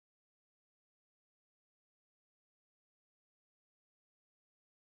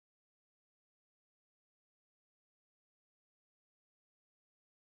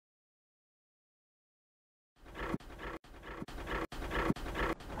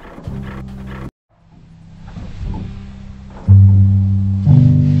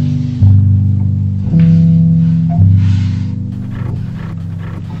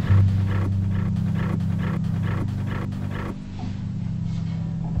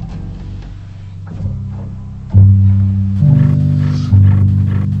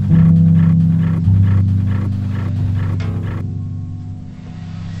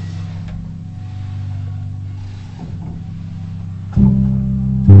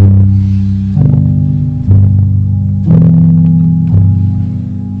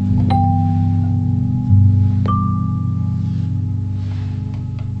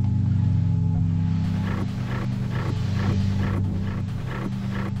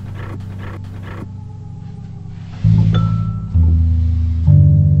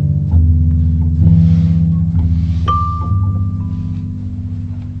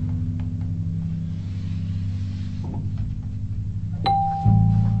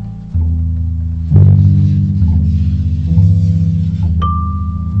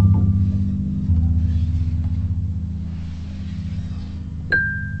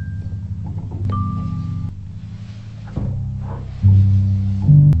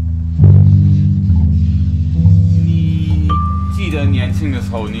轻的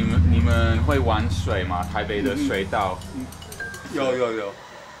时候，你们会玩水吗？台北的水道？有。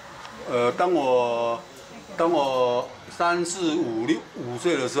当我3、4、5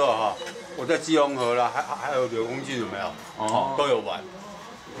岁的时候哈，我在基隆河啦，还有柳公郡有没有？哦，都有玩。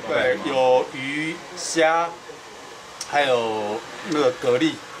对，有鱼、虾，还有那个蛤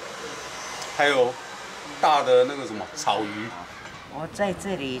蜊，还有大的那个什么草鱼。我在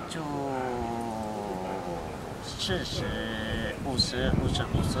这里住52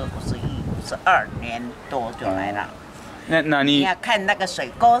年多就来了。那你要看那个水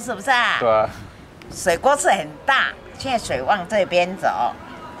沟是不是啊？对啊。水沟是很大，现在水往这边走。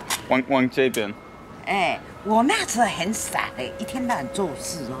往这边。哎，我那时候很傻的，一天到晚做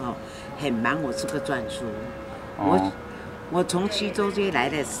事哦，很忙。我是个专书，我从西周街来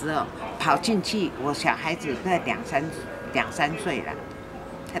的时候跑进去，我小孩子在两三岁了，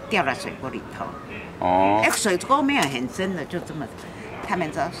他掉到水沟里头。哦。水沟没有很深的，就这么。他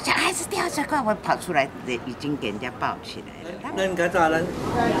们说小孩子掉水沟，我跑出来已经给人家抱起来了。那你看咋了？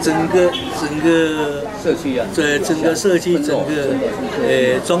整个社区啊，对，整个社区整个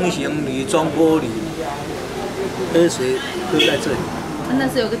中型铝、中玻璃，喝水喝在这里。那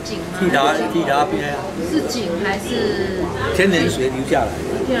是有个井吗？地塔边啊。是井还是？天然水流下来。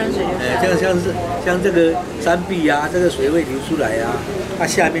天然水流下来。像这个山壁啊，这个水位流出来啊，它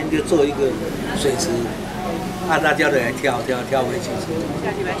下面就做一个水池。大家都来跳回去。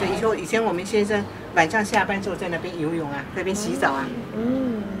下去玩水，以前我们先生晚上下班之后在那边游泳啊，那边洗澡啊。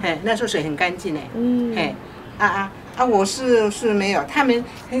嘿，那时候水很干净哎。嘿，我是没有，他们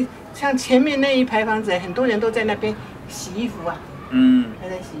像前面那一排房子，很多人都在那边洗衣服啊。还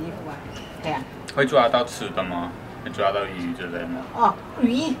在洗衣服啊。对啊。会抓到吃的吗？会抓到鱼之类的吗？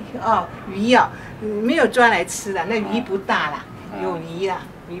鱼没有抓来吃的，那鱼不大啦，有鱼啦，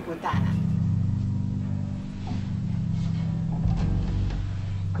鱼不大啦。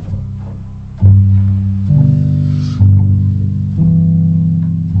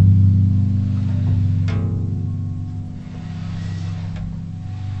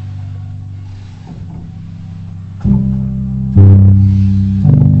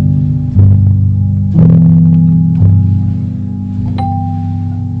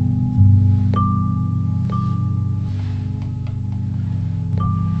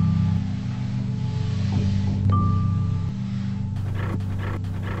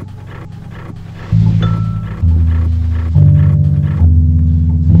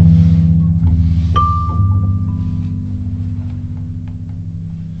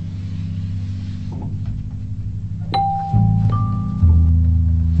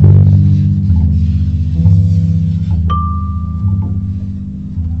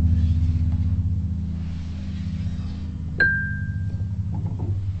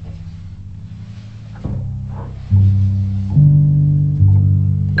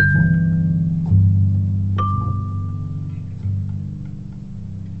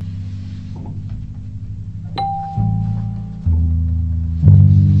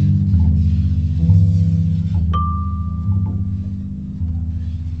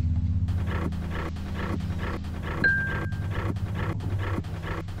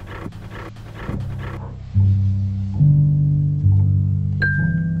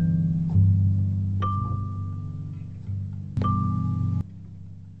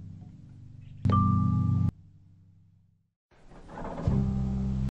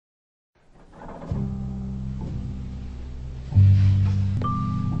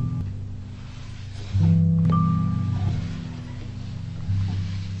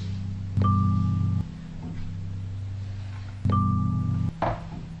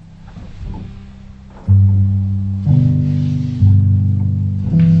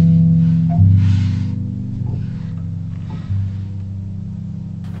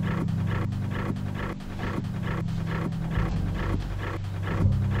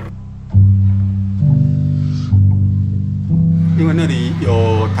因为那里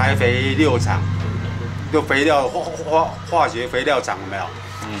有台肥6厂，就肥料化学肥料厂有没有？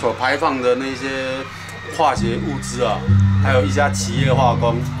所排放的那些化学物质啊，还有一家企业化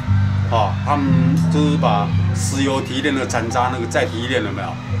工，他们就是把石油提炼的残渣那个再提炼了没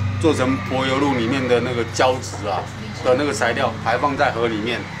有，做成柏油路里面的那个胶质啊的那个材料，排放在河里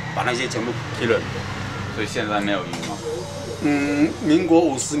面，把那些全部提了。所以现在没有鱼吗？民国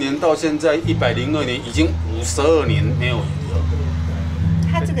50年到现在102年，已经52年没有鱼了。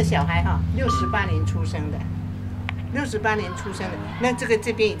他这个小孩68年出生的，68年出生的，那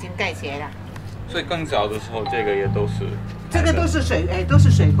这边已经盖起来了。所以更早的时候，这个也都是。这个都是水，都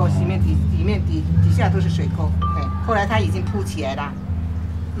是水沟，里面底下都是水沟，后来它已经铺起来了，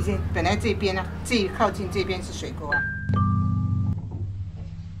已经本来这边呢，最靠近这边是水沟啊。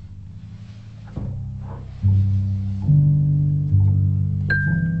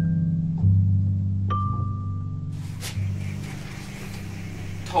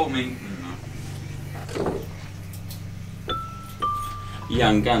透明。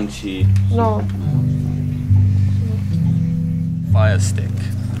氧缸器。No. Fire stick.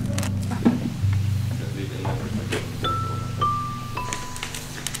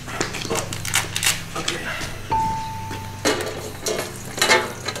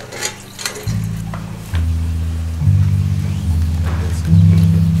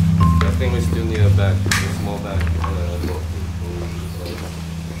 I think we still need a bag, a small bag,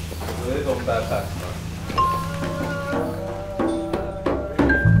 a little backpack.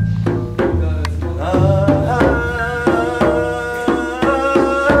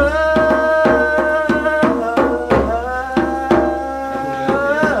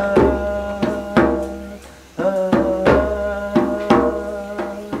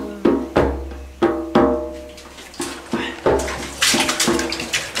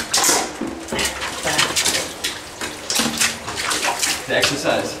 The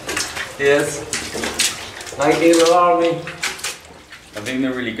exercise. Yes, like in the army. I think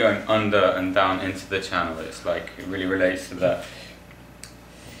they're really going under and down into the channel. It's like, it really relates to that.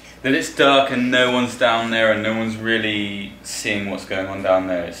 That it's dark and no one's down there and no one's really seeing what's going on down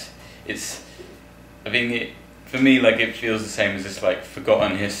there. I think for me, like, it feels the same as this like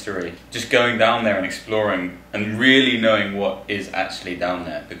forgotten history. Just going down there and exploring and really knowing what is actually down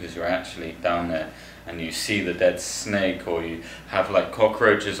there, because you're actually down there and you see the dead snake, or you have like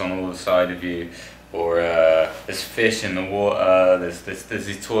cockroaches on all the side of you, or there's fish in the water, there's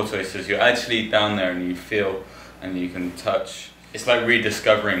these tortoises. You're actually down there and you feel and you can touch. It's like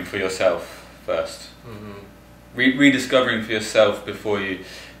rediscovering for yourself first. Mm-hmm. Rediscovering for yourself before you,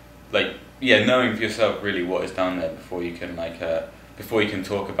 like, yeah, knowing for yourself really what is down there before you can before you can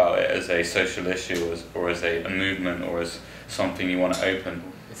talk about it as a social issue, or as a movement, or as something you want to open.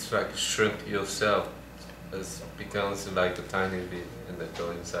 It's like shrink yourself. It becomes like a tiny bit and then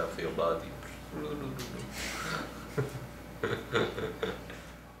go inside of your body.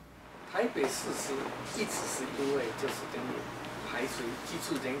 台北市一直是因为就是等于排水居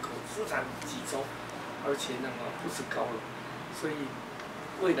住人口非常集中，而且那么不是高楼，所以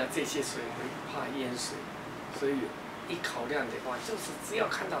为了这些水会怕淹水，所以一考量的话，就是只要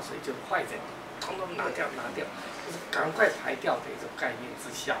看到水就坏着，统统拿掉，就是赶快排掉的一种概念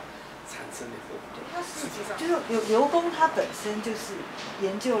之下产生的后果。实际上就是刘工他本身就是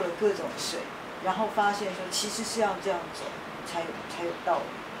研究了各种水，然后发现说其实是要这样走才有道理。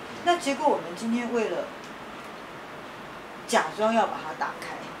那结果我们今天为了假装要把它打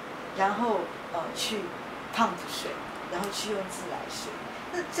开，然后去pump水，然后去用自来水，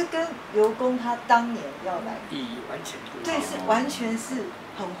那这跟刘工他当年要来意义完全不一样。对，是完全是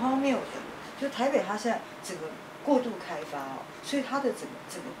很荒谬的。就台北它现在整个过度开发哦，所以它的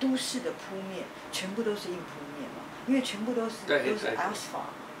整个都市的铺面全部都是硬铺面嘛，因为全部都是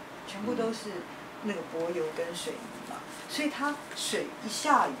asphalt， 全部都是那个柏油跟水泥嘛，所以它水一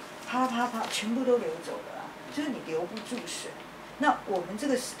下雨，啪全部都流走了啦，就是你留不住水。那我们这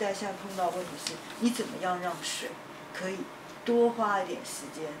个时代现在碰到的问题是，你怎么样让水可以多花一点时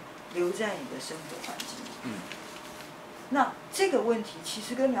间留在你的生活环境里？那这个问题其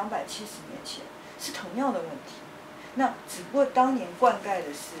实跟270年前是同样的问题，那只不过当年灌溉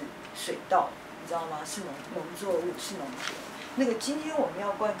的是水稻，你知道吗？是农作物，是农田。那个今天我们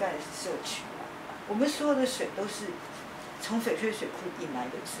要灌溉的是社区，我们所有的水都是从翡翠水库引来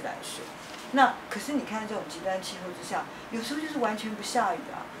的自来水。那可是你看这种极端气候之下，有时候就是完全不下雨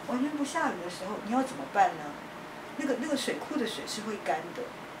啊，完全不下雨的时候，你要怎么办呢？那个水库的水是会干的。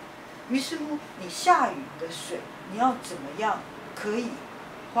于是乎，你下雨的水，你要怎么样可以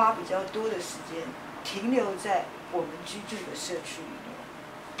花比较多的时间停留在我们居住的社区里面，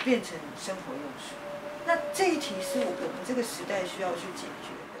变成生活用水？那这一题是我们这个时代需要去解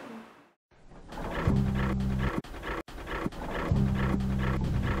决的。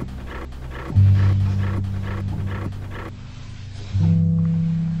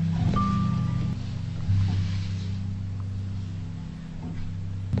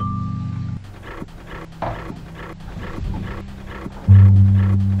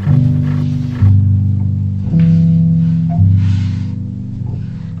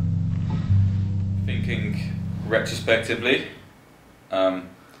Retrospectively,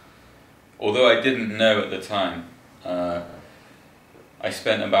 although I didn't know at the time, I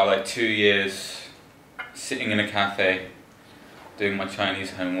spent about like 2 years sitting in a cafe doing my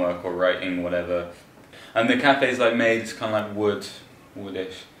Chinese homework or writing whatever, and the cafe's like made, it's kind of like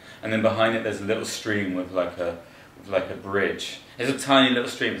woodish, and then behind it there's a little stream with like a bridge. It's a tiny little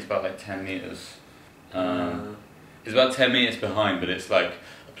stream, it's about like 10 meters. It's about 10 meters behind, but it's like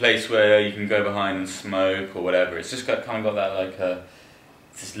place where you can go behind and smoke or whatever. It's just kind of got that like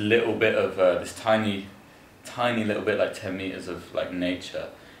this little bit of this tiny little bit, like 10 meters of like nature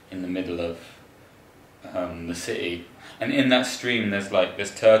in the middle of the city. And in that stream there's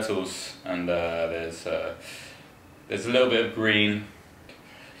turtles, and there's a little bit of green.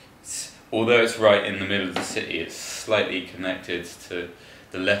 Although it's right in the middle of the city, it's slightly connected to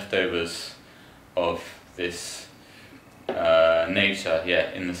the leftovers of this nature,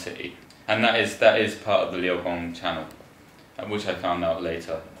 in the city. And that is part of the Liugong Canal, which I found out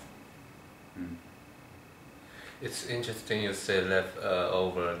later. It's interesting you say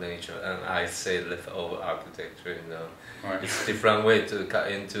leftover nature, and I say leftover architecture. Right. It's a different way to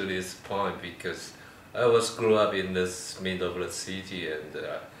cut into this point, because I grew up in this middle of the city, and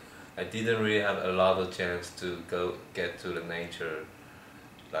I didn't really have a lot of chance to get to the nature,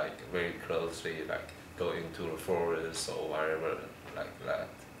 like very closely, like go into the forest or whatever like that.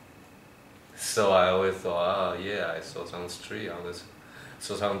 So I always thought, oh yeah, I saw some tree on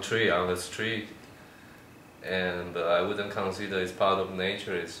the street, and I wouldn't consider it's part of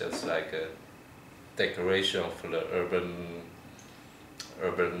nature. It's just like a decoration for the urban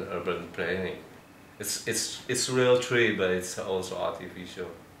planning. It's real tree, but it's also artificial,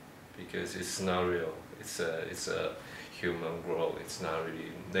 because it's not real. It's a human growth. It's not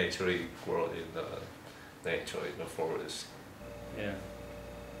really naturally grown in the nature, in the forest. Yeah.